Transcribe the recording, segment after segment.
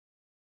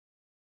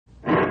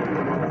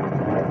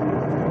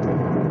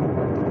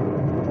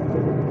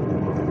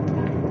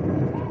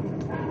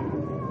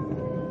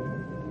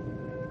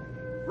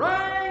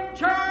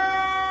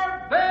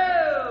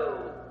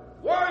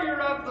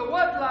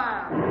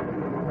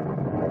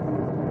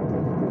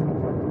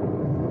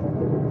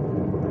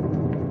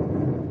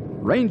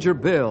Ranger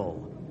Bill,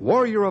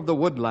 warrior of the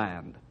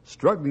woodland,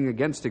 struggling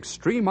against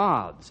extreme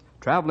odds,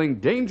 traveling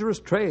dangerous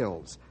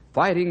trails,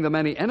 fighting the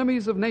many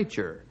enemies of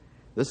nature.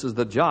 This is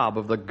the job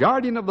of the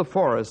guardian of the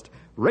forest,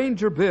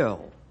 Ranger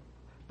Bill.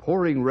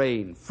 Pouring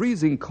rain,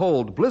 freezing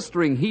cold,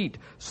 blistering heat,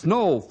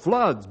 snow,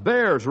 floods,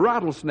 bears,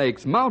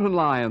 rattlesnakes, mountain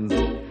lions.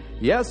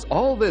 Yes,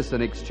 all this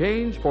in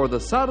exchange for the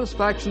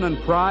satisfaction and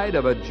pride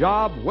of a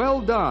job well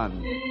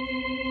done.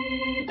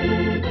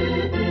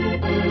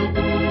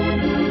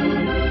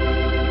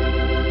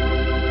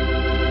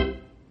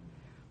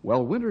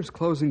 Well, winter's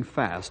closing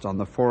fast on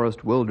the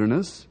forest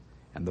wilderness,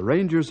 and the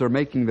rangers are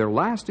making their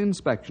last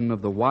inspection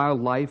of the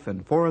wildlife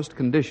and forest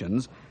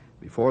conditions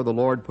before the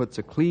Lord puts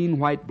a clean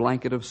white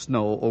blanket of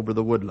snow over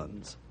the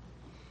woodlands.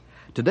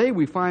 Today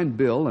we find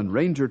Bill and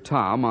Ranger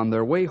Tom on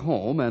their way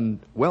home and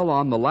well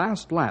on the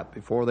last lap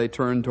before they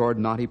turn toward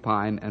Knotty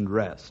Pine and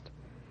rest.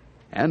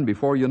 And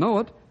before you know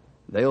it,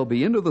 they'll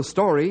be into the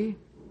story,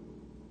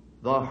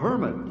 The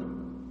Hermit.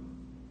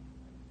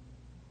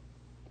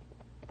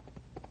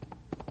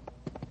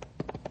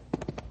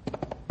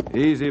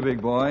 Easy, big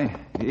boy.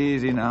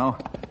 Easy now.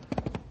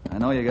 I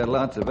know you got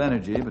lots of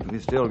energy, but we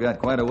still got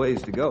quite a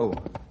ways to go.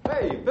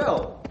 Hey,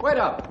 Bill, wait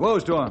up. Whoa,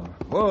 Storm.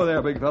 Whoa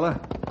there, big fella.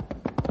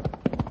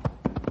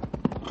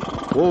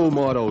 Whoa,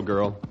 Maud, old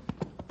girl.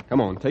 Come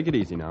on, take it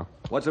easy now.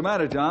 What's the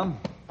matter, Tom?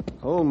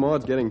 Old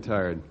Maud's getting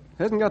tired.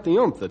 Hasn't got the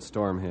oomph that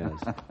Storm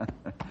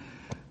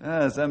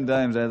has.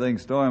 Sometimes I think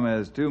Storm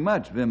has too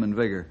much vim and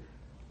vigor.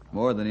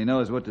 More than he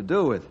knows what to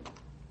do with.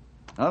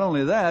 Not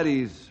only that,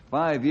 he's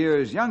 5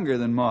 years younger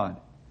than Maud.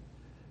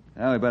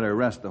 Now we better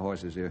rest the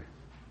horses here.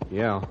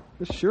 Yeah,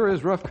 this sure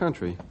is rough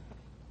country.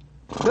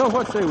 Bill,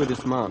 what say we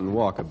dismount and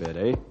walk a bit,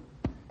 eh?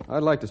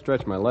 I'd like to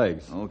stretch my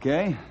legs.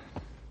 Okay.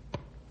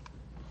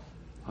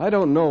 I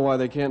don't know why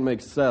they can't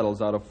make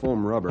saddles out of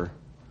foam rubber.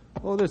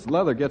 Oh, this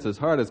leather gets as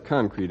hard as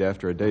concrete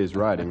after a day's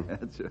riding.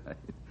 That's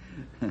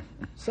right.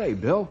 Say,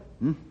 Bill,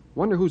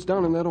 wonder who's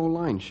down in that old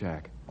line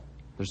shack.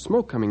 There's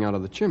smoke coming out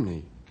of the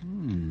chimney.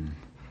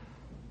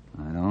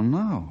 I don't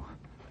know.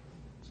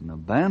 It's an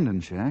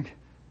abandoned shack.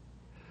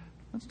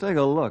 Let's take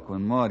a look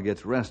when Maud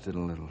gets rested a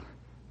little.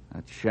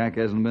 That shack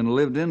hasn't been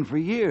lived in for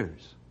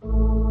years.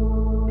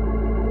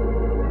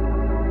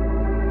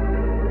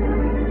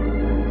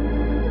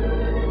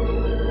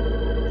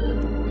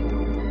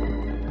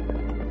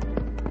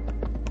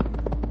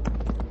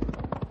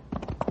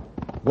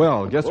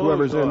 Well, guess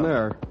whoever's in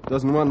there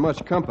doesn't want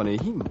much company.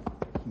 He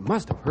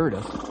must have heard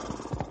us.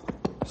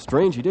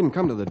 Strange he didn't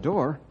come to the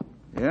door.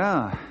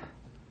 Yeah.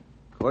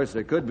 Of course,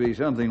 there could be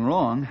something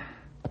wrong.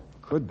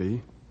 Could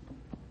be.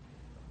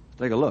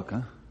 Take a look,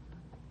 huh?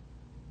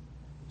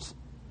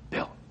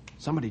 Bill,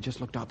 somebody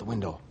just looked out the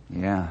window.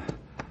 Yeah.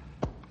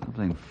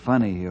 Something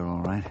funny here,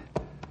 all right.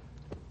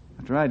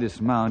 After I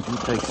dismount, you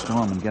take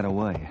Storm and get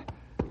away.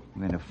 I'm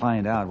going to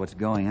find out what's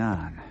going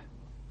on.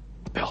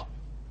 Bill,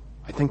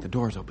 I think the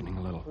door's opening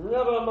a little.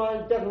 Never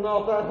mind getting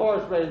off that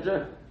horse,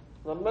 Ranger.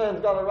 The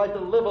man's got a right to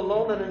live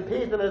alone and in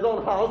peace in his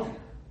own house.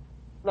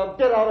 Now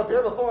get out of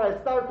here before I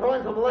start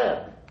throwing some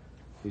lead.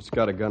 He's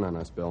got a gun on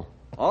us, Bill.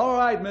 All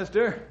right,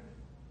 mister.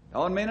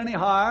 Don't mean any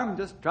harm.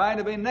 Just trying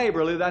to be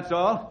neighborly, that's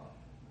all.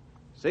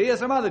 See you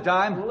some other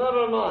time.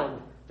 Never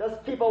mind.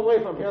 Just keep away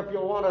from here if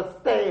you want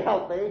to stay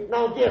healthy.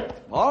 Now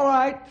get. All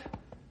right.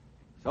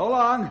 So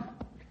long.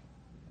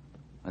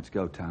 Let's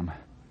go, Tom,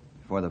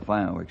 before the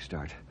fireworks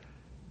start.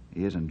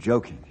 He isn't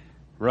joking.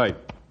 Right.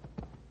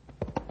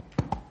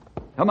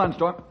 Come on,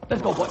 Storm.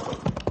 Let's go, boy.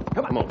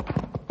 Come on.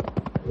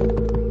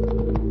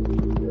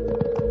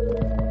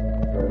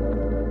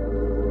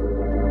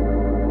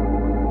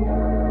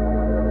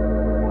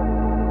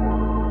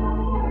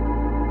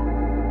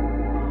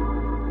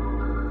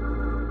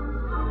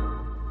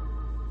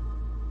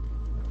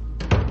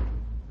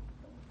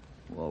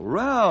 Well,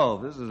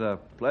 Ralph, this is a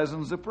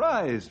pleasant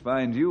surprise to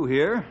find you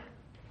here.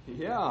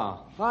 Yeah.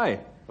 Hi.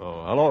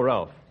 Oh, hello,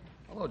 Ralph.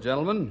 Hello,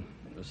 gentlemen.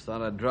 Just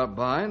thought I'd drop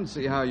by and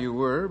see how you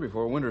were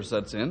before winter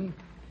sets in.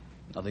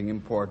 Nothing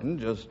important,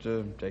 just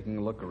taking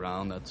a look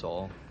around, that's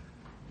all.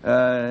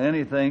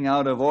 Anything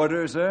out of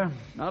order, sir?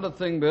 Not a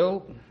thing,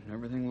 Bill.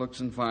 Everything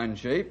looks in fine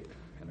shape,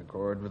 in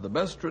accord with the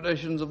best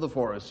traditions of the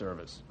Forest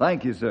Service.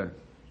 Thank you, sir.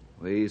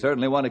 We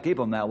certainly want to keep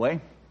them that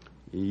way.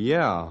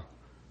 Yeah.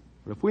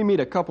 But if we meet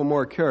a couple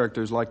more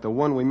characters like the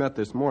one we met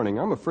this morning,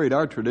 I'm afraid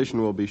our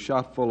tradition will be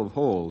shot full of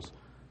holes.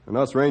 And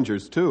us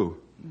rangers, too.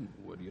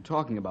 What are you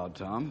talking about,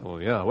 Tom? Oh,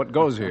 yeah, what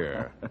goes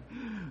here?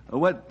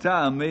 What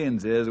Tom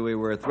means is we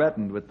were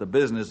threatened with the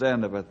business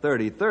end of a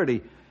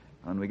 30-30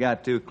 when we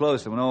got too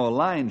close to an old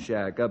line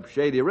shack up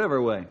Shady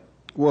River way.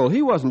 Well,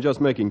 he wasn't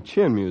just making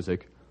chin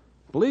music.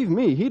 Believe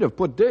me, he'd have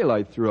put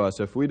daylight through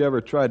us if we'd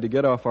ever tried to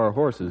get off our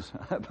horses.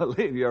 I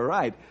believe you're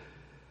right.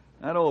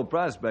 That old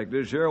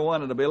prospector sure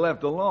wanted to be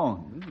left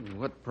alone.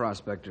 What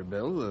prospector,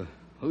 Bill?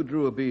 Who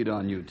drew a bead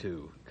on you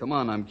two? Come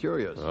on, I'm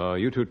curious.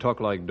 You two talk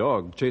like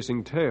dogs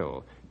chasing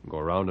tail. Go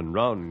round and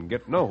round and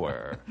get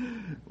nowhere.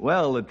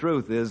 Well, the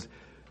truth is,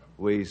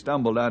 we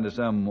stumbled onto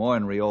some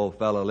ornery old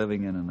fellow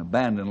living in an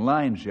abandoned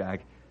line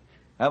shack.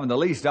 haven't the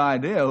least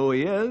idea who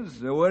he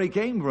is or where he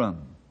came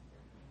from.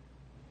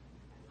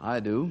 I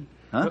do.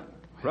 Huh?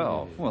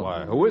 Ralph. Well-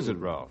 Why, who is it,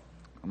 Ralph?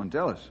 Come and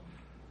tell us.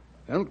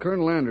 Well,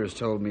 Colonel Anders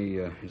told me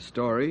his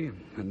story,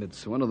 and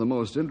it's one of the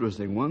most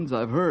interesting ones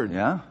I've heard.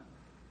 Yeah?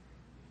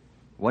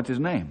 What's his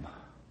name?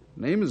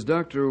 Name is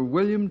Dr.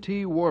 William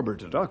T.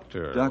 Warburton.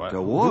 Doctor.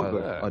 Dr. Why,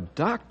 Warburton. who's that? A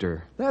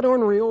doctor? That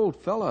ornery old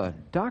fella, a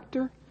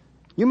doctor?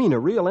 You mean a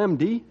real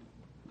MD?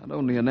 Not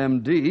only an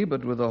MD,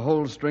 but with a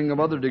whole string of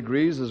other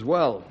degrees as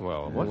well.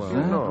 Well, what's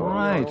That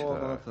right.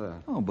 about that?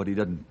 Oh, but he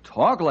doesn't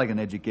talk like an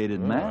educated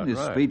man. His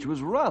right. speech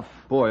was rough.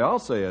 Boy, I'll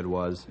say it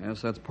was.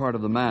 Yes, that's part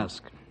of the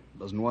mask.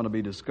 Doesn't want to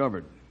be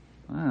discovered.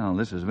 Well,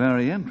 this is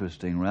very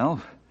interesting,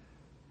 Ralph.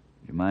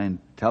 You mind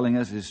telling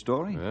us his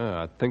story?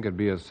 Yeah, I think it'd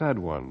be a sad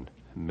one.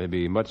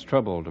 Maybe much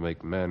trouble to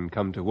make men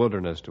come to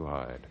wilderness to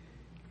hide.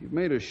 You've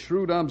made a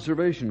shrewd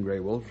observation, Grey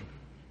Wolf.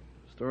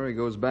 The story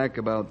goes back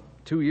about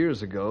 2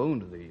 years ago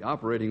into the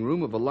operating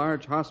room of a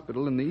large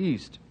hospital in the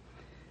East.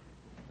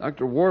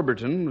 Dr.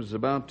 Warburton was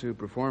about to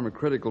perform a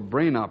critical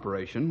brain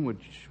operation,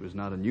 which was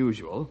not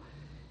unusual,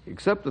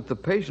 except that the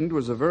patient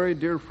was a very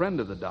dear friend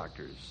of the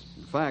doctor's.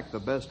 In fact, the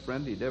best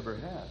friend he'd ever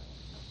had.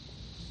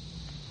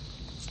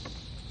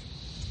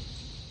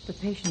 The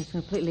patient is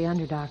completely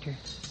under, Doctor.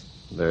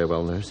 Very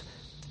well, nurse.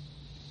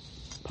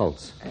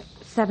 Pulse.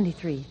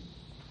 73.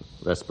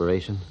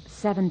 Respiration.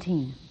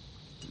 17.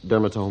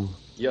 Dermatome.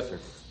 Yes, sir.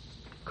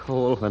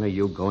 Cole, when are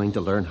you going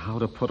to learn how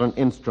to put an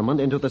instrument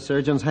into the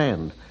surgeon's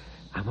hand?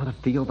 I want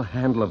to feel the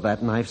handle of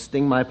that knife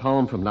sting my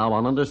palm from now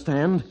on,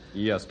 understand?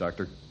 Yes,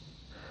 doctor.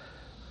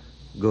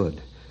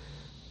 Good.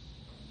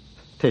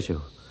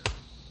 Tissue.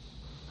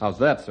 How's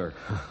that, sir?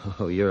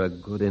 Oh, you're a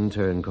good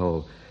intern,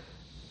 Cole.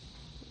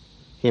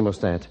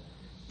 Hemostat.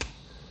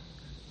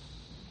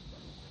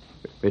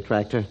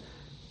 Retractor.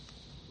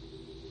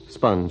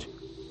 Sponge.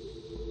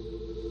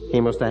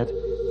 Hemostat.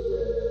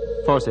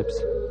 Forceps.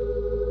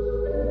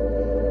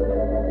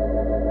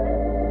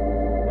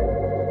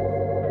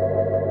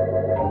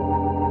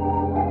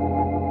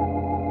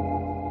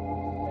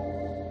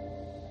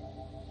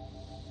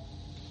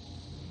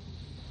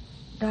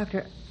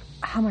 Doctor,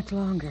 how much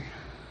longer?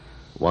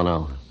 1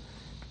 hour.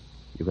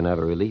 You can have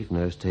a relief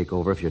nurse take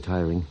over if you're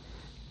tiring.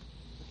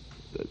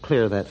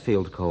 Clear that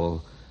field,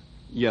 Cole.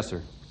 Yes,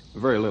 sir.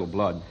 Very little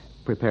blood.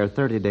 Prepare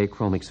 30-day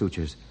chromic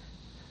sutures.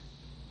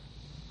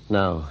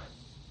 Now,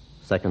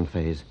 second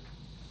phase.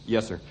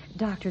 Yes, sir.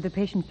 Doctor, the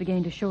patient's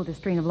beginning to show the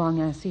strain of long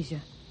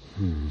anesthesia.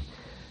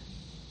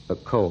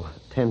 Cole,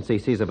 10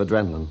 cc's of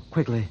adrenaline.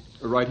 Quickly.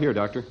 Right here,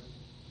 doctor.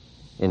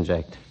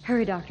 Inject.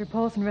 Hurry, Doctor.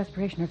 Pulse and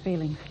respiration are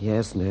failing.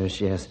 Yes, nurse,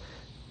 yes.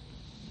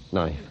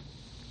 Knife.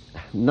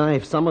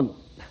 Knife, someone...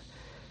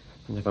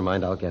 Never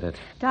mind, I'll get it.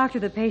 Doctor,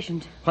 the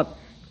patient. What?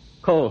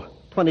 Cole,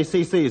 20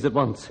 cc's at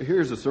once.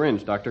 Here's a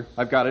syringe, doctor.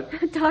 I've got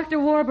it. Dr.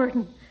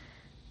 Warburton.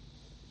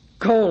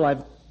 Cole,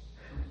 I've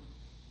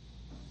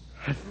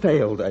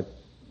failed.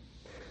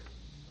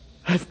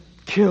 I've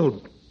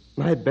killed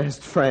my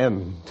best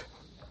friend.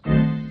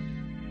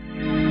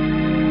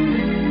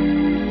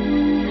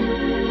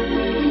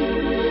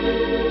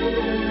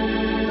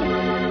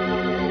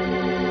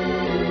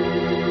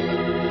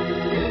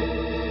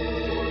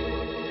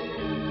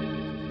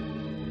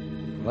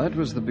 That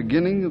was the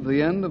beginning of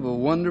the end of a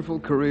wonderful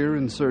career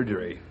in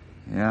surgery.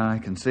 Yeah, I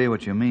can see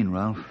what you mean,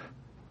 Ralph.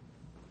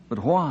 But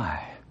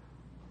why?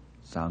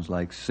 Sounds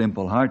like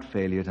simple heart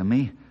failure to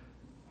me.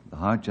 The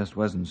heart just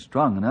wasn't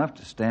strong enough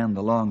to stand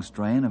the long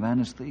strain of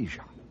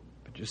anesthesia.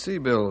 But you see,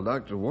 Bill,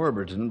 Dr.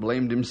 Warburton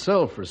blamed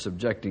himself for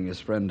subjecting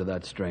his friend to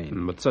that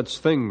strain. But such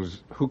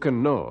things, who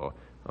can know?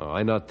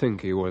 I not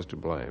think he was to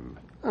blame.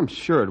 I'm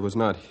sure it was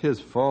not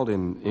his fault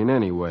in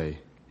any way.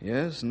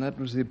 Yes, and that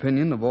was the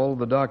opinion of all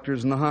the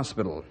doctors in the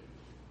hospital.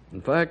 In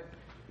fact,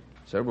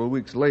 several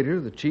weeks later,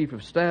 the chief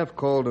of staff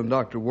called on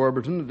Dr.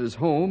 Warburton at his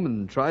home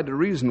and tried to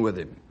reason with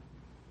him.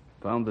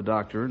 Found the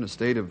doctor in a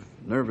state of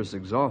nervous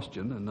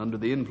exhaustion and under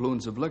the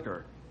influence of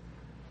liquor.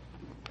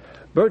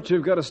 Bert,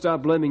 you've got to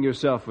stop blaming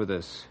yourself for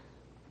this.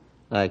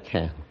 I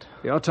can't.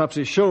 The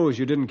autopsy shows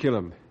you didn't kill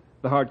him.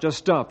 The heart just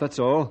stopped, that's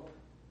all.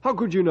 How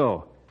could you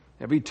know?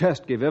 Every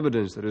test gave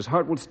evidence that his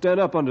heart would stand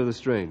up under the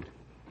strain.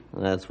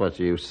 That's what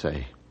you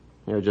say.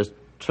 You're just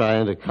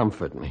trying to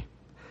comfort me.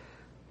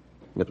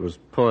 It was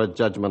poor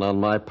judgment on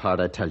my part,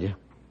 I tell you.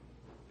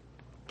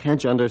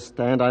 Can't you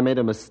understand? I made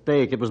a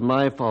mistake. It was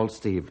my fault,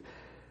 Steve.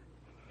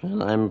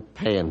 And I'm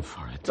paying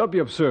for it. Don't be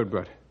absurd,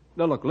 Brett.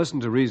 Now, look, listen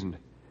to reason.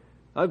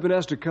 I've been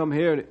asked to come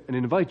here and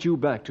invite you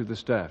back to the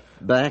staff.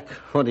 Back?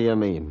 What do you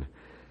mean?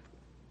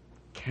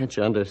 Can't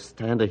you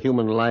understand? A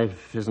human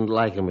life isn't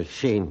like a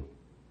machine.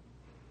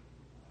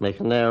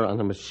 Make an error on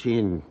a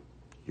machine.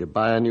 You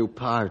buy a new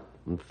part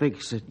and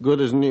fix it good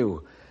as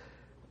new.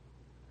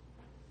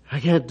 I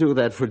can't do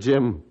that for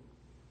Jim.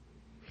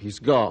 He's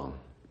gone.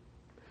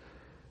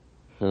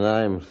 And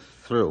I'm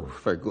through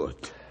for good.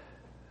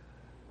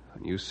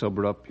 When you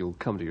sober up, you'll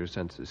come to your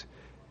senses.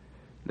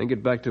 Then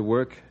get back to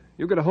work.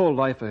 You've got a whole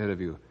life ahead of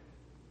you.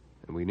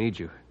 And we need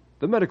you.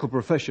 The medical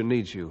profession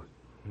needs you.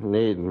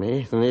 Need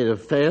me? Need a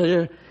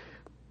failure?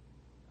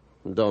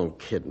 Don't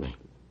kid me.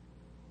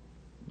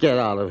 Get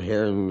out of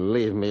here and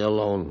leave me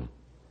alone.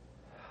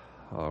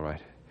 All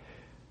right.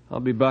 I'll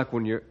be back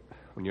when you're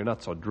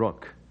not so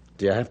drunk.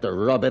 Do you have to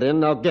rub it in?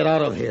 Now get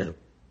out of here.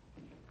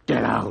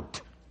 Get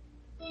out.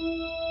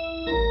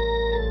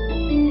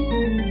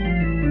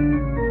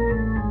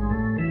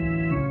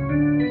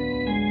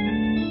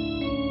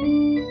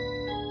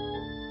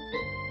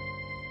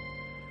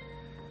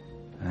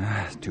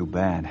 It's too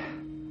bad.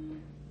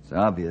 It's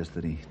obvious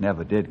that he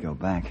never did go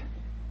back.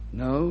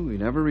 No, he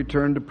never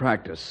returned to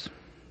practice.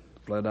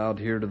 Fled out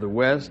here to the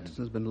west,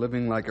 has been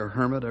living like a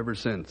hermit ever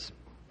since.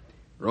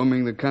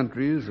 Roaming the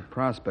country as a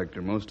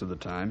prospector most of the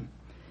time.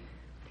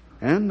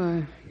 And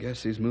I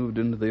guess he's moved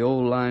into the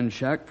old line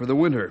shack for the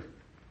winter.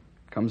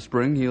 Come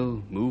spring,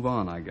 he'll move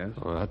on, I guess.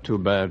 Oh, not too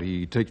bad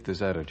he takes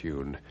this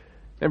attitude.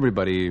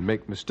 Everybody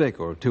make mistake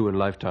or two in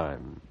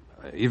lifetime.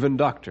 Even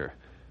doctor.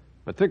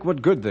 But think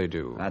what good they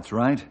do. That's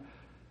right.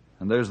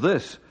 And there's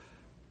this.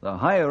 The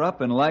higher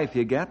up in life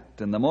you get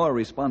and the more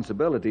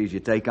responsibilities you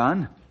take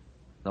on,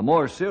 the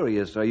more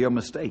serious are your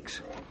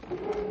mistakes.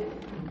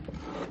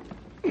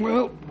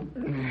 Well,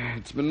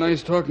 it's been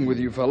nice talking with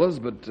you fellas,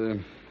 but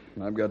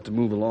I've got to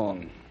move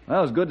along. Well,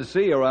 it was good to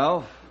see you,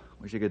 Ralph.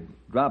 Wish you could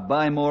drop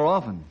by more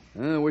often.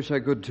 I wish I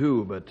could,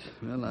 too, but,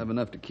 well, I have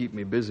enough to keep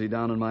me busy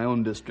down in my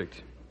own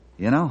district.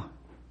 You know,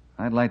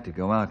 I'd like to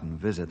go out and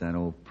visit that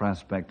old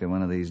prospector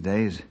one of these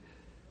days,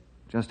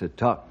 just to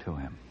talk to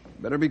him.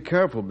 Better be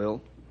careful,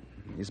 Bill.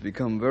 He's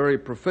become very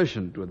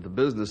proficient with the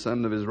business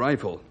end of his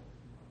rifle,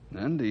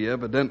 and he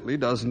evidently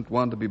doesn't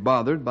want to be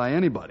bothered by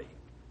anybody.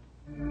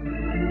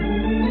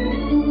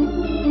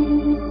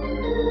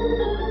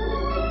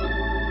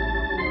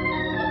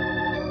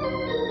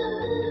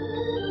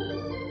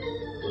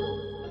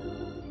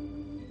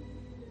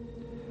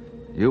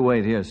 You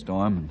wait here,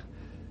 Storm, and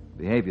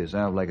behave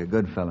yourself like a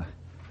good fella.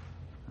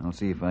 I'll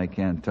see if I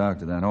can't talk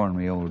to that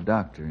ornery old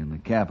doctor in the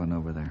cabin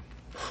over there.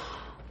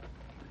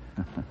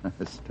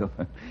 Storm,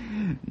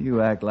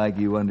 you act like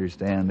you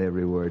understand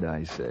every word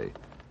I say.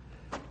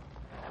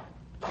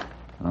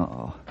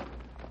 Uh-oh.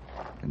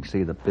 I can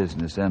see the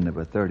business end of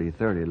a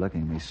 30-30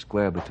 looking me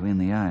square between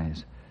the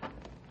eyes.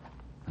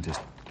 I'll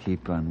just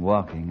keep on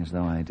walking as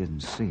though I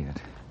didn't see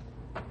it.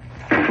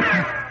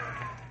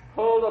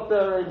 Hold up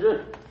there,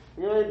 Ranger.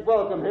 You ain't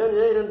welcome here and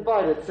you ain't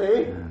invited,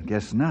 see?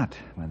 Guess not,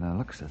 by the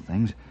looks of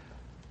things.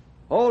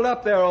 Hold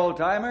up there,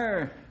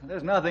 old-timer.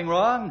 There's nothing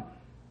wrong.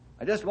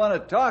 I just want to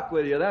talk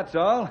with you, that's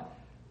all.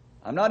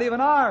 I'm not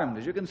even armed,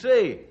 as you can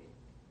see.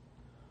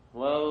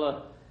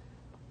 Well,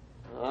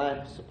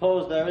 I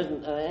suppose there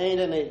ain't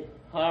any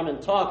harm in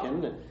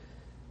talking.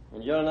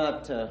 And you're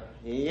not,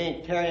 you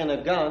ain't carrying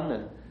a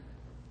gun.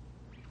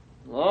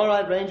 All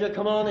right, Ranger,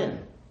 come on in.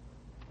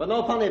 But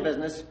no funny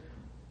business,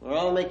 or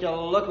I'll make you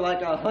look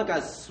like a hunk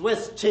of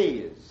Swiss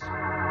cheese.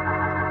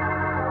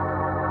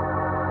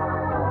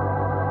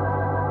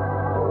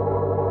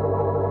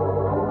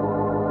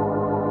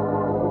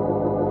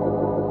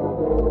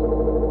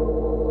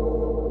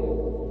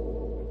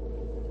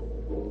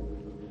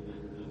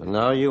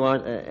 Now you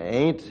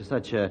ain't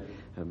such a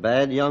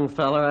bad young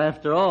feller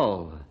after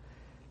all.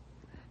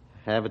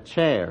 Have a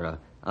chair.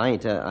 I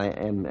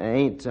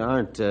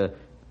aren't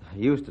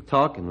used to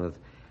talking with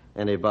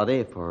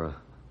anybody for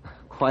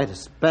quite a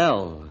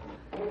spell.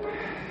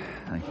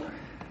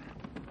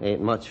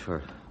 Ain't much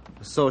for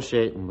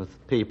associating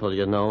with people,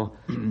 you know.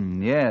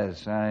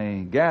 Yes,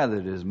 I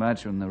gathered as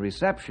much from the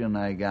reception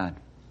I got.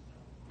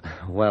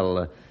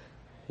 Well,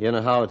 you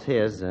know how it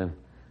is.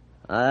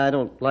 I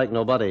don't like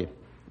nobody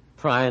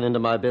prying into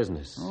my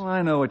business. Oh,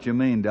 I know what you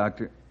mean,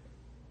 Doctor.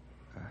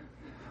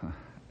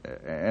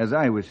 As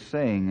I was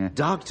saying...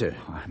 Doctor?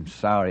 I'm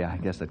sorry, I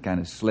guess that kind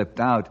of slipped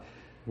out.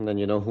 And then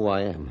you know who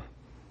I am.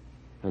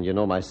 And you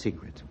know my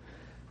secret.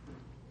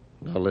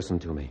 Now listen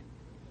to me.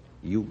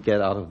 You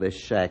get out of this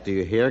shack, do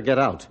you hear? Get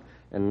out.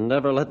 And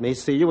never let me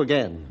see you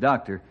again.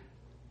 Doctor,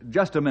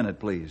 just a minute,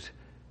 please.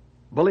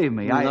 Believe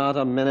me, Not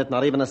a minute,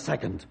 not even a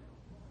second.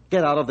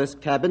 Get out of this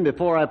cabin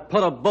before I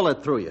put a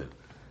bullet through you.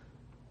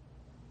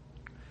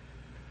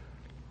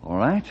 All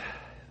right.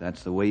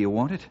 That's the way you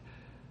want it.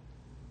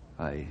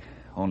 I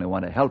only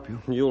want to help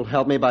you. You'll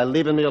help me by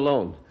leaving me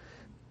alone.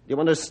 You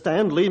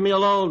understand? Leave me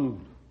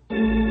alone.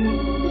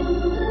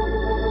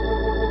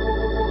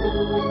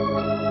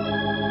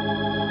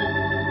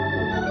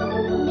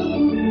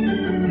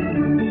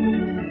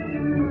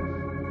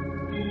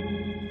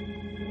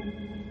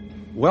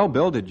 Well,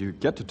 Bill, did you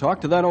get to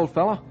talk to that old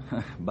fella?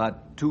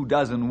 About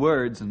 24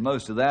 words, and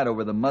most of that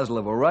over the muzzle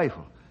of a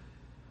rifle.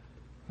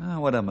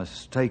 What a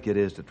mistake it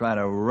is to try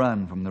to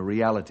run from the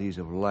realities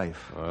of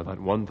life. That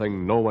one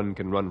thing no one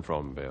can run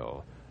from,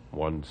 Bill.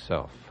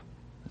 Oneself.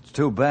 It's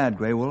too bad,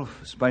 Grey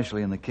Wolf,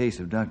 especially in the case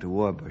of Dr.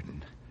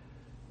 Warburton.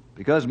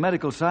 Because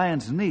medical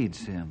science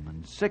needs him,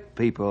 and sick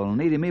people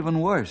need him even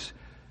worse.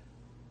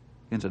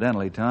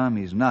 Incidentally, Tom,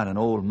 he's not an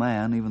old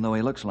man, even though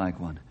he looks like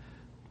one.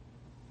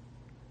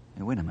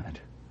 Hey, wait a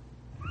minute.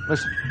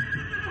 Listen.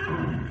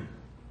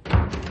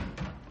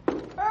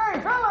 Hey,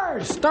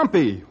 fellers!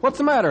 Stumpy, what's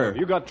the matter?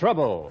 You got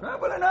trouble.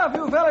 Trouble enough,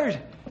 you fellers.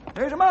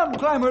 There's a mountain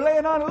climber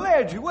laying on a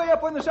ledge way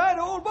up on the side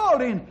of Old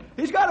Balding.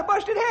 He's got a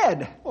busted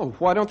head. Oh,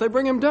 why don't they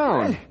bring him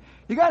down?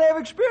 You got to have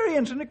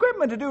experience and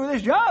equipment to do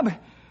this job.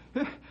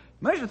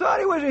 Must have thought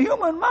he was a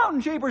human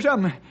mountain sheep or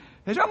something.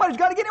 Somebody's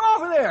got to get him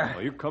off of there.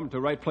 Well, you come to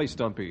the right place,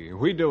 Stumpy.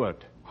 We do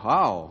it.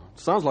 How?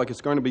 Sounds like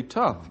it's going to be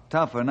tough.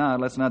 Tough or not,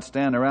 let's not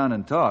stand around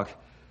and talk.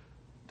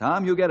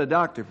 Tom, you get a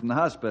doctor from the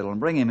hospital and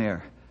bring him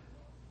here.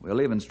 We'll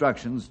leave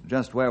instructions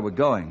just where we're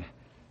going.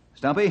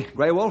 Stumpy,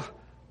 Grey Wolf,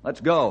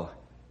 let's go.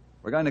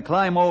 We're going to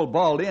climb Old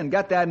Baldy and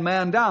get that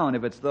man down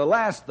if it's the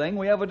last thing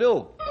we ever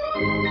do.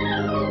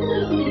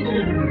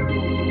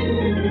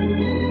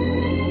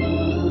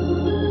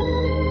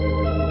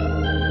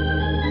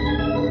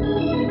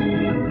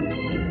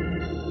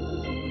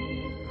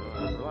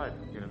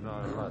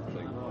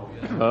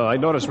 I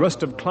notice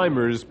rest of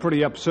climbers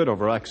pretty upset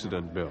over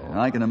accident, Bill.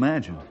 I can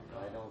imagine.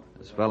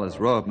 This fella's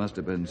rope must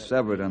have been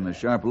severed on the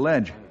sharp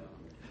ledge.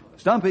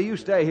 Stumpy, you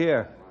stay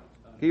here.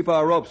 Keep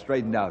our rope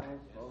straightened out.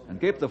 And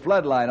keep the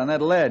floodlight on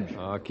that ledge.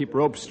 Keep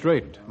rope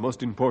straight.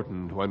 Most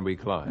important when we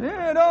climb.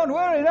 Yeah, don't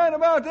worry none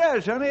about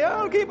that, Sonny.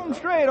 I'll keep them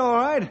straight, all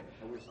right.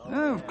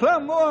 I've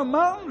climbed more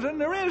mountains than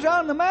there is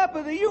on the map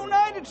of the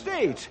United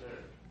States.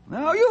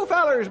 Now, you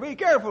fellers, be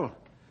careful.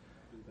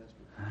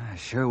 I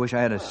sure wish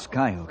I had a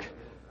skyhook.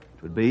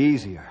 It would be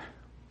easier.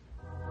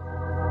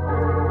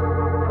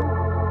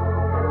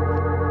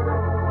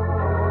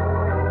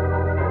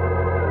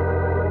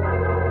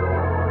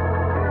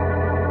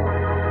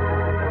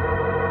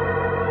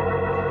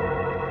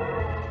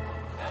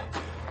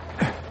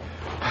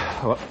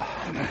 Well,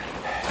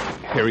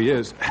 here he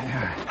is.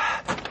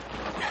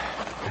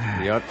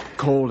 Yacht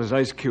cold as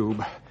ice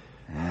cube.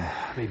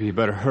 Maybe you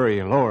better hurry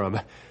and lower him.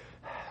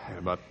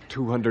 About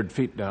 200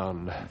 feet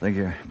down. I think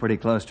you're pretty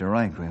close to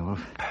right, Grey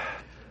Wolf.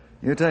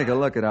 You take a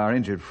look at our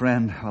injured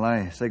friend while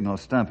I signal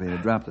Stumpy to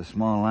drop the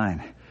small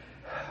line.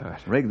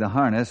 Rig the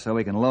harness so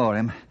we can lower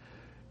him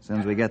as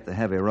soon as we get the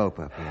heavy rope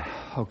up here.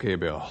 Okay,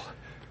 Bill.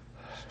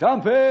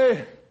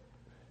 Stumpy!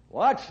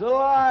 Watch the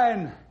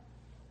line!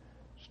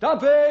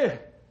 Stumpy!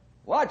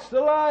 Watch the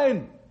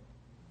line!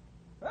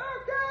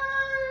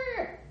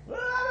 Okay! Let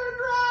her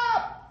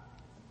drop!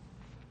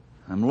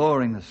 I'm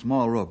lowering the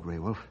small rope, Grey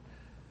Wolf.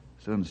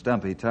 Soon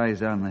Stumpy ties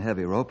down the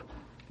heavy rope,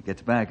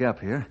 gets back up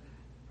here,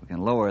 we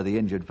can lower the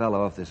injured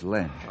fellow off this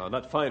ledge.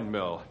 That's fine,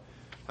 Bill.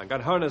 I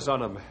got harness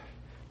on him.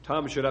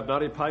 Tom should have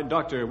Knotty Pine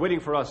Doctor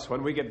waiting for us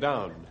when we get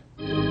down.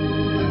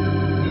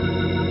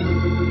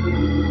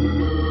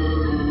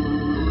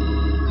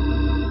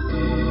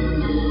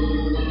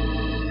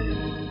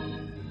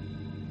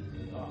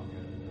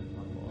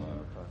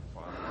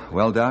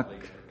 Well, Doc,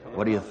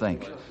 what do you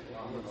think?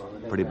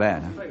 Pretty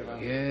bad, huh?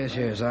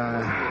 Yes.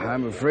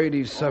 I'm afraid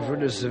he's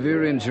suffered a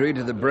severe injury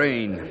to the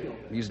brain.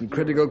 He's in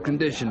critical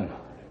condition.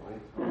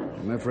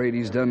 I'm afraid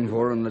he's done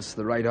for unless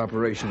the right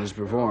operation is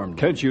performed.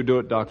 Can't you do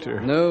it, Doctor?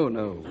 No.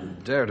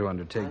 Dare to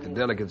undertake the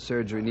delicate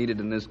surgery needed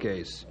in this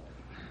case.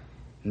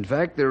 In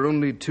fact, there are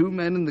only 2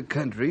 men in the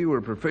country who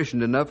are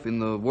proficient enough in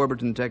the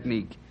Warburton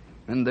technique.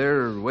 And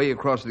they're way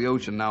across the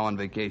ocean now on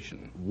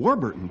vacation.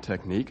 Warburton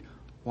technique?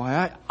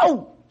 Why,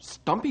 Oh!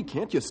 Stumpy,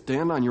 can't you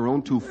stand on your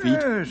own 2 feet?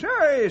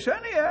 Sorry,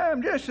 Sonny.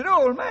 I'm just an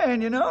old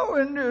man,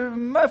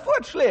 and my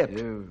foot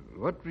slipped.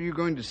 What were you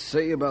going to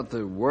say about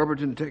the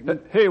Warburton technique?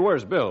 Hey,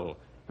 where's Bill?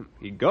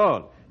 He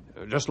gone.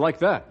 Just like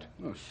that.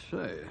 Oh,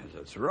 say,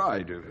 that's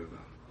right.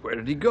 Where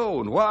did he go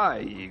and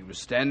why? He was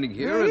standing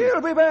here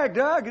He'll be back,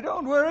 Doc.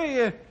 Don't worry.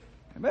 You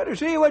better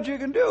see what you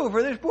can do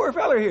for this poor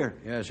feller here.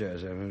 Yes.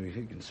 I mean,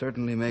 he can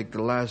certainly make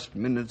the last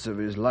minutes of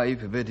his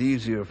life a bit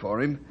easier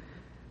for him.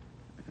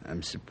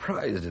 I'm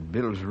surprised that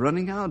Bill's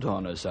running out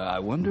on us. I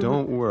wonder...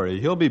 Don't worry.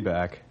 He'll be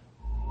back.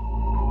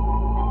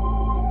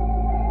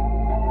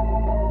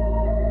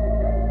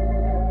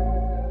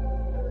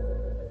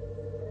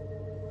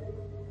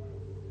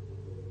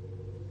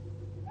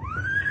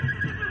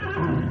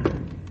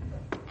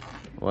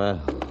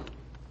 Well,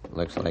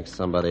 looks like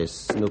somebody's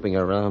snooping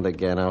around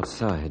again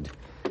outside.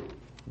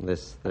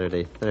 This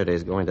 30-30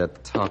 is going to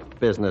talk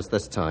business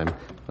this time.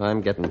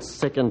 I'm getting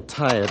sick and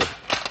tired.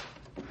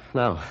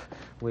 Now,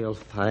 we'll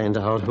find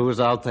out who's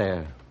out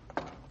there.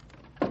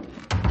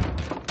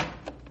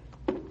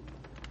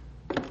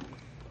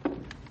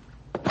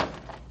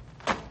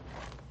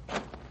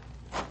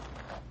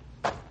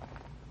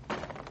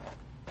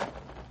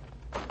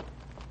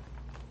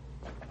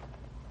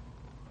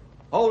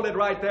 Hold it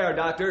right there,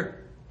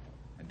 Doctor.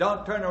 And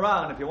don't turn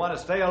around if you want to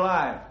stay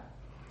alive.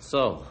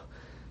 So,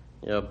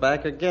 you're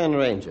back again,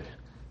 Ranger.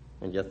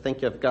 And you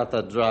think you've got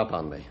the drop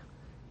on me.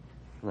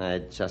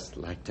 I'd just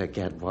like to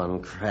get one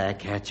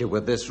crack at you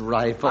with this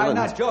rifle. I'm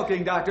not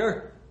joking,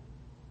 Doctor.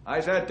 I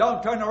said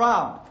don't turn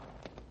around.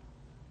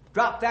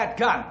 Drop that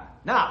gun,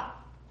 now.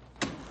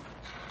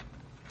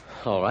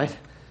 All right.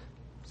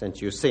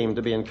 Since you seem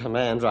to be in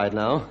command right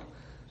now.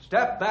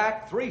 Step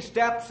back 3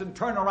 steps and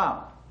turn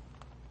around.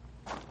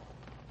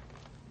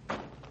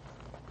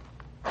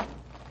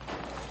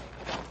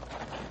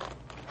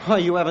 Oh,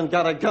 you haven't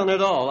got a gun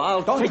at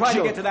all. Don't try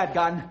to get to that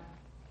gun.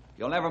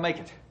 You'll never make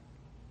it.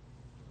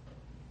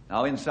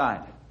 Now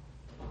inside.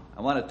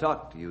 I want to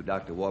talk to you,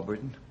 Dr.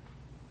 Warburton.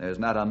 There's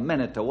not a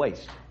minute to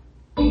waste.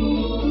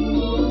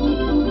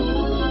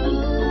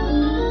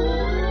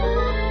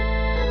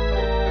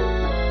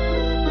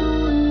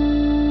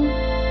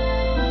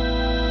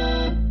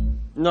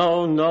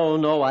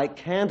 No, I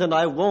can't and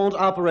I won't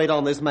operate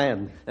on this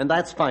man. And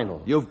that's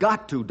final. You've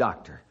got to,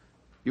 Doctor.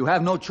 You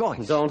have no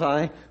choice. Don't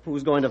I?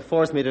 Who's going to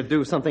force me to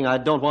do something I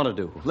don't want to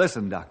do?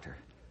 Listen, Doctor.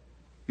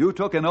 You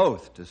took an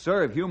oath to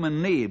serve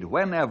human need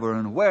whenever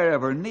and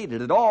wherever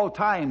needed at all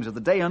times of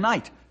the day and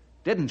night,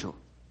 didn't you?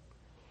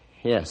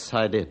 Yes,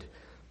 I did.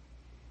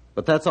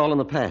 But that's all in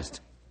the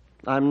past.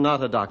 I'm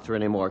not a doctor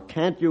anymore.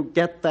 Can't you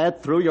get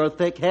that through your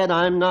thick head?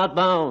 I'm not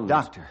bound.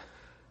 Doctor,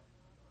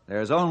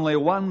 there's only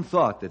one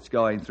thought that's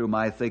going through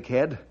my thick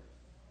head,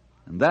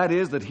 and that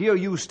is that here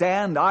you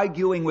stand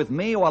arguing with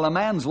me while a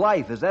man's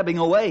life is ebbing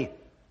away.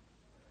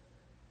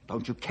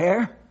 Don't you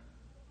care?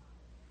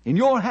 In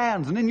your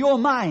hands and in your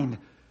mind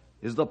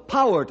is the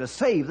power to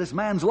save this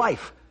man's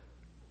life,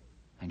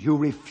 and you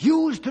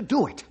refuse to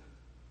do it.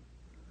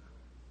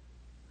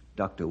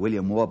 Dr.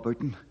 William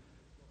Warburton,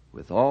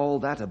 with all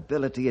that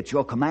ability at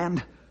your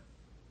command,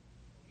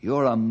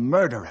 you're a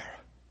murderer.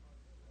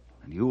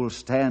 And you will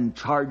stand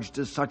charged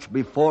as such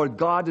before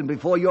God and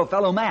before your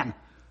fellow man.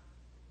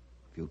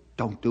 If you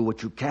don't do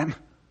what you can.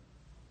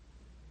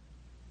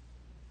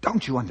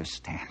 Don't you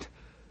understand?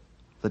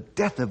 The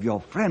death of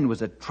your friend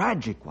was a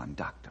tragic one,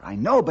 Doctor. I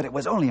know, but it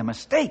was only a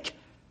mistake.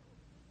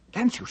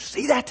 Can't you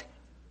see that?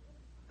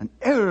 An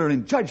error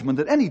in judgment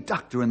that any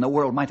doctor in the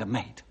world might have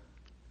made.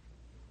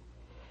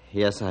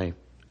 Yes, I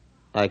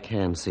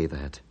can see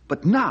that.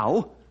 But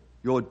now,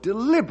 you're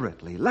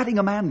deliberately letting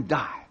a man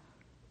die.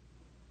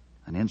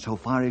 And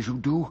insofar as you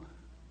do,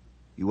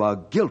 you are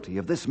guilty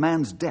of this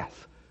man's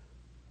death.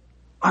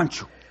 Aren't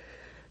you?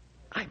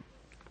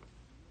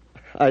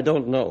 I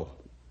don't know.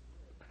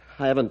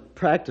 I haven't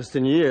practiced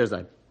in years.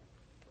 I'm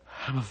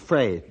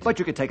afraid. But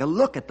you could take a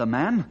look at the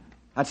man.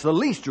 That's the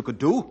least you could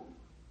do.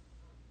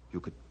 You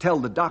could tell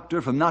the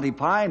doctor from Knotty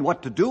Pine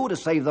what to do to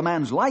save the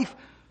man's life.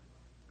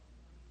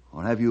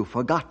 Or have you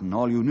forgotten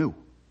all you knew?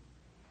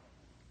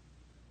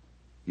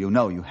 You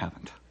know you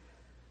haven't.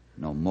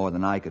 No more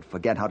than I could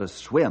forget how to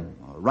swim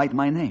or write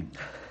my name.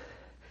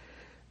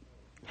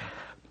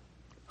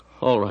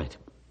 All right.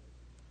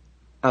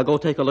 I'll go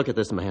take a look at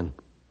this man.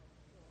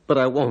 But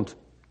I won't.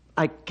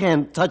 I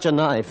can't touch a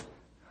knife.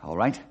 All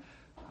right.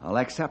 I'll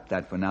accept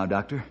that for now,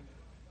 Doctor.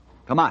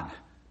 Come on.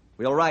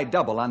 We'll ride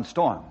double on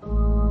Storm.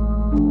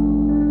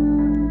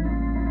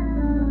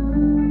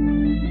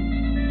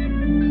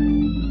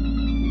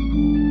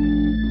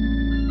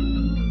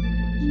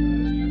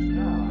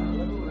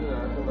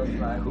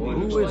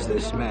 Who is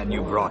this man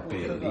you brought,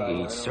 Bill?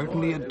 He's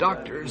certainly a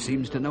doctor.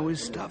 Seems to know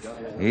his stuff.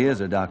 He is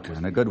a doctor,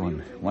 and a good one.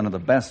 One of the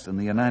best in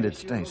the United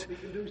States.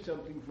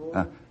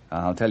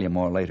 I'll tell you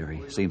more later.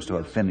 He seems to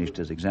have finished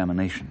his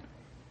examination.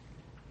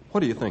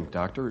 What do you think,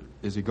 Doctor?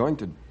 Is he going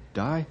to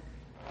die?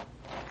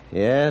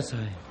 Yes,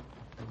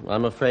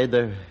 I'm afraid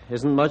there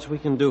isn't much we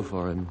can do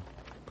for him.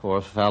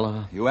 Poor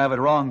fella. You have it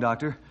wrong,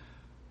 Doctor.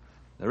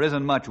 There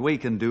isn't much we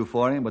can do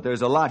for him, but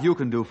there's a lot you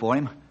can do for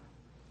him.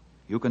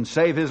 You can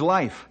save his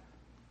life.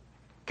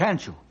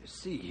 Can't you?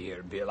 See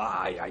here, Bill,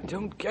 I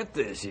don't get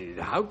this.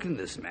 How can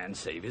this man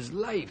save his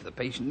life? The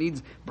patient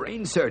needs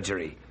brain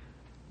surgery.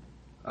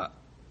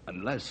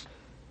 Unless...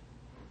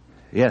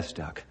 Yes,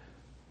 Doc.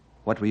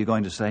 What were you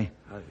going to say?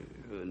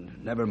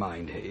 Never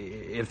mind.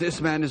 If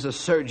this man is a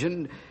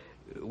surgeon,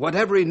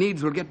 whatever he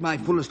needs will get my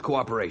fullest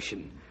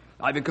cooperation.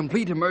 I've a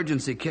complete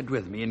emergency kit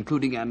with me,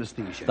 including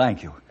anesthesia.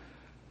 Thank you.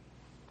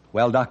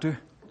 Well, Doctor,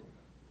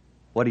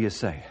 what do you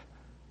say?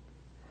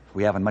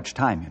 We haven't much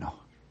time, you know.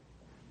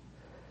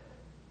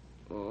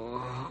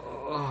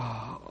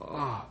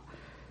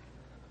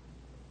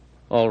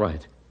 All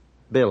right.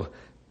 Bill,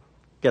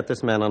 get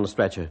this man on the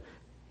stretcher.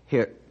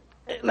 Here,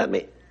 let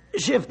me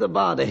shift the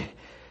body.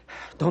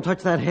 Don't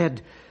touch that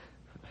head.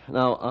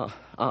 Now,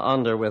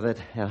 under with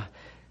it. Yeah.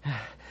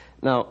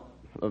 Now,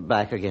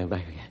 back again.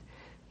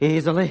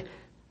 Easily.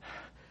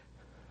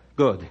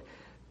 Good.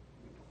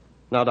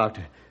 Now,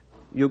 Doctor,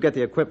 you get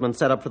the equipment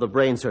set up for the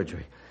brain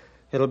surgery.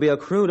 It'll be a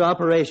crude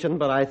operation,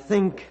 but I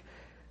think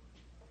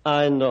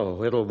I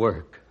know it'll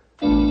work.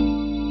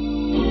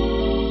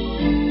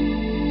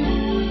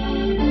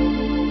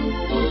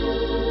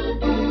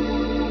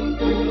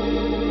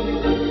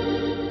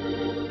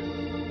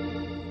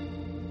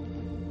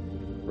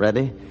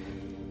 Ready?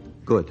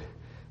 Good.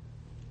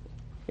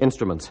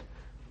 Instruments.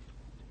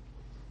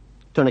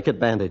 Tourniquet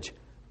bandage.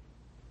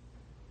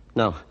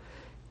 Now,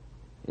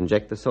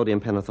 inject the sodium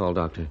pentothal,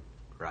 Doctor.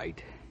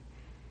 Right.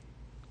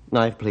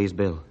 Knife, please,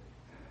 Bill.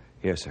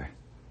 Here, sir.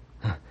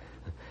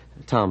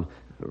 Tom,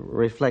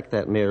 reflect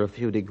that mirror a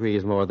few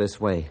degrees more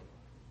this way.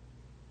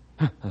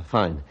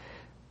 Fine.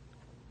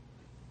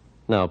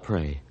 Now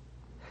pray.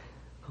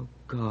 Oh,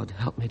 God,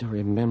 help me to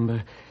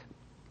remember.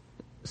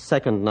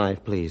 Second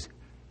knife, please.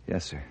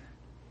 Yes, sir.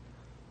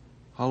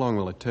 How long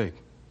will it take?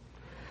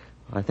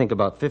 I think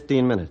about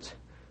 15 minutes.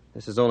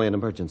 This is only an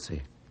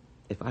emergency.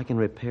 If I can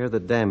repair the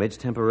damage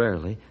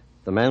temporarily,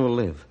 the man will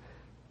live.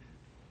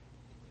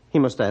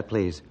 Hemostat,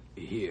 please.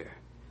 Here.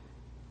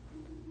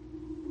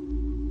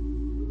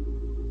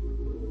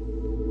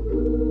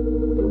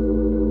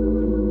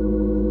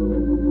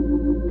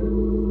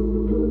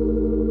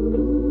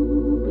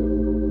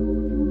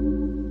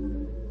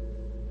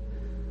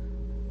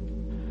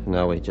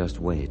 Now we just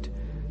wait.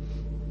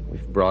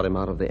 We've brought him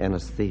out of the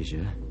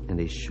anesthesia, and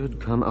he should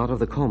come out of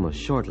the coma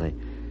shortly.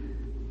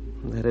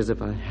 That is,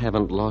 if I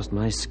haven't lost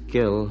my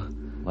skill.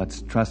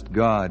 Let's trust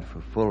God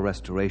for full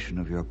restoration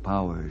of your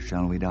powers,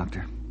 shall we,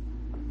 Doctor?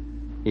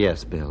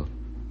 Yes, Bill.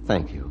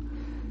 Thank you.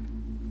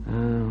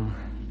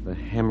 The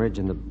hemorrhage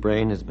in the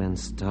brain has been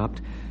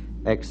stopped,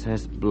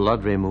 excess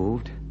blood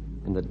removed,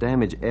 and the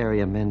damaged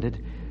area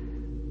mended.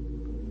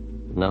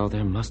 Now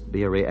there must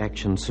be a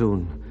reaction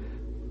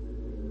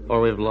soon,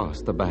 or we've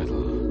lost the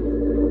battle.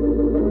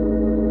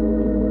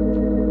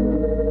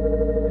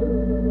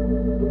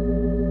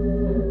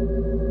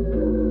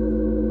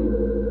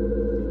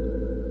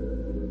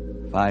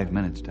 5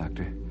 minutes,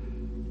 Doctor.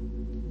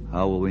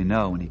 How will we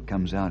know when he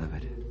comes out of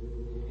it?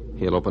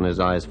 He'll open his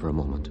eyes for a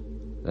moment,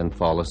 then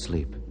fall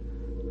asleep.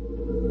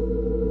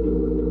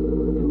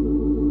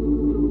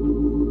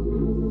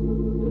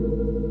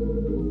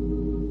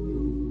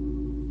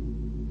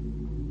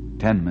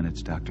 Ten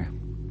minutes, Doctor.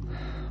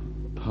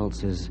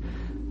 Pulse is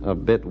a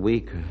bit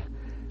weaker.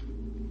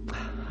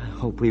 I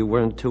hope we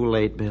weren't too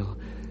late, Bill.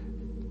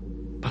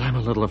 But I'm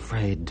a little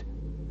afraid.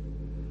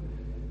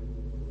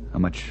 How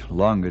much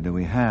longer do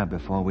we have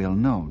before we'll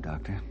know,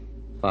 Doctor?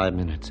 5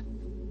 minutes,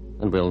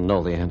 and we'll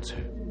know the answer.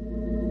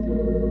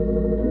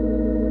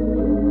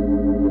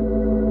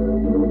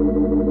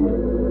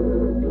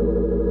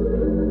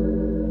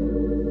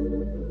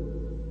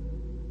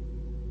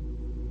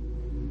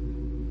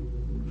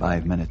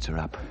 Five minutes are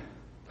up.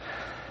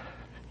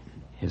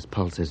 His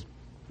pulse is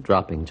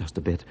dropping just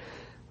a bit.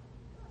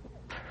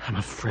 I'm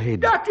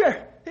afraid.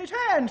 Doctor! His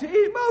hands!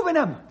 He's moving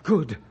them!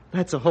 Good.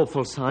 That's a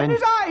hopeful sign. And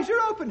his eyes are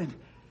opening.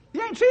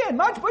 You ain't seeing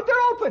much, but they're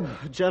open.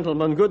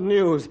 Gentlemen, good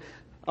news.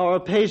 Our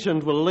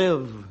patient will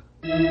live.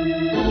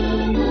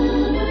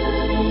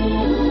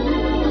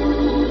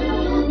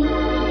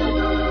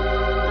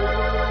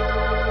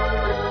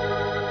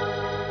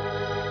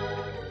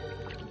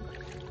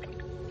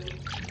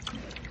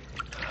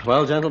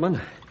 Well,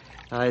 gentlemen,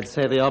 I'd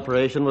say the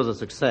operation was a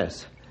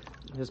success.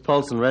 His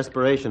pulse and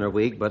respiration are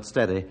weak, but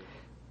steady.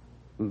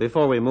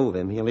 Before we move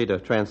him, he'll need a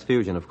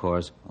transfusion, of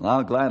course. Well,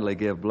 I'll gladly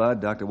give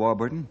blood, Dr.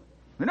 Warburton.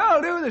 And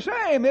I'll do the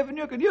same if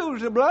you could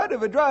use the blood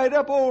of a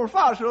dried-up old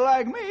fossil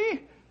like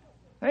me.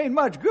 Ain't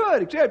much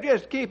good except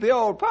just to keep the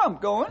old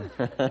pump going.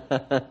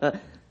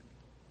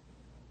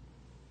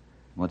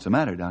 What's the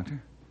matter,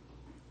 Doctor?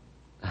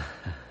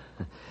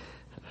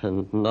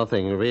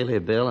 Nothing really,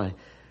 Bill.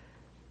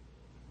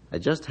 I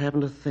just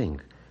happened to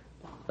think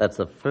that's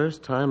the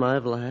first time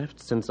I've laughed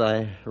since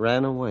I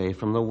ran away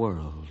from the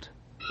world.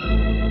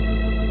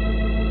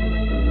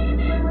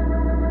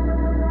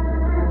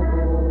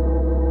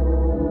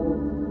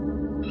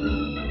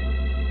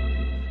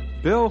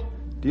 Bill,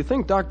 do you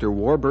think Dr.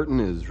 Warburton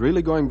is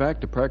really going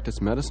back to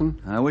practice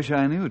medicine? I wish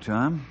I knew,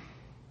 Tom.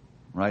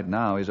 Right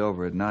now, he's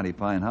over at Knotty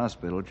Pine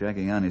Hospital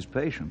checking on his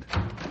patient.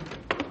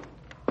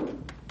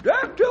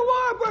 Dr.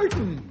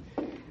 Warburton!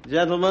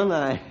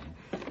 Gentlemen,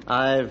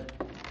 I've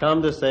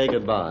come to say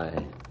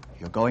goodbye.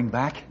 You're going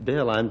back?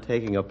 Bill, I'm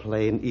taking a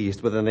plane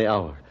east within the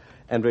hour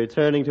and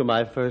returning to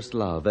my first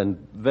love and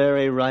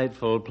very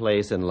rightful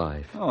place in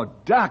life. Oh,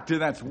 Doctor,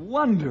 that's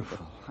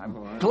wonderful.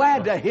 I'm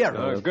glad to hear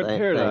it. Good to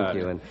hear that.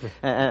 Thank you.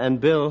 And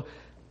Bill,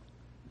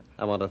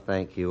 I want to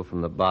thank you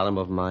from the bottom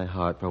of my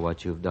heart for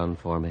what you've done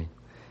for me.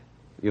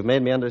 You've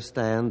made me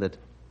understand that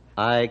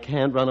I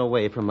can't run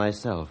away from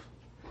myself.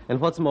 And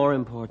what's more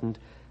important,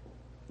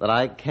 that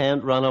I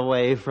can't run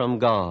away from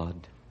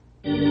God.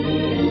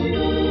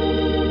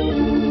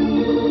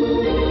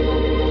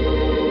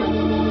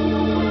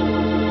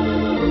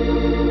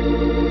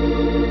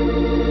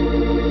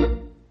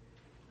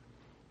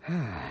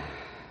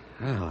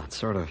 Well, it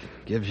sort of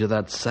gives you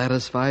that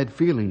satisfied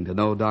feeling to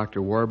know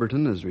Dr.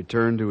 Warburton has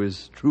returned to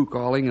his true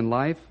calling in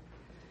life.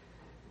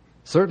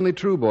 Certainly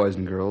true, boys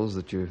and girls,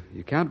 that you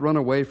can't run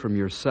away from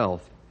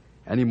yourself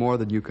any more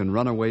than you can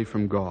run away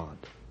from God.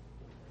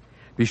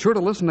 Be sure to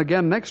listen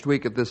again next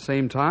week at this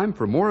same time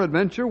for more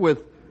adventure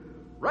with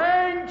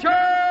Ranger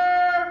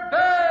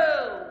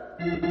Bill!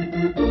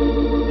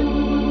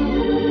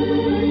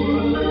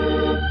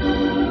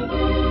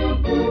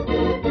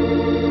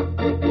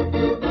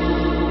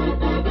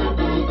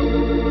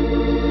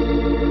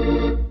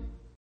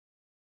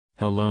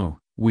 Hello,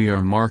 we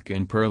are Mark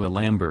and Perla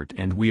Lambert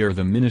and we are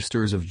the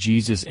ministers of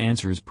Jesus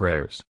Answers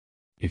Prayers.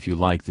 If you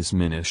like this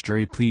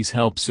ministry, please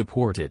help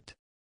support it.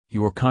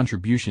 Your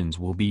contributions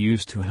will be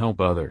used to help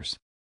others.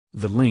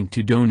 The link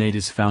to donate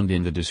is found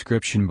in the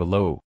description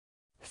below.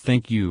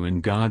 Thank you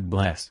and God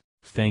bless.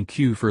 Thank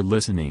you for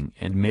listening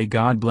and may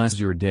God bless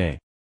your day.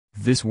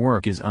 This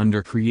work is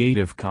under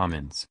Creative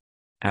Commons.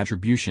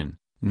 Attribution,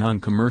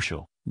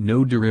 non-commercial,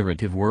 no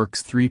derivative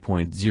works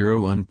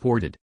 3.0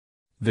 unported.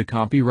 The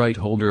copyright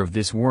holder of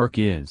this work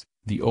is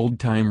the Old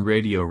Time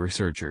Radio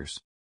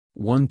Researchers.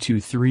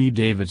 123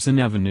 Davidson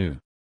Avenue,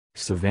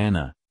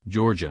 Savannah,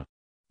 Georgia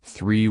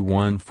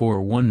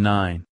 31419.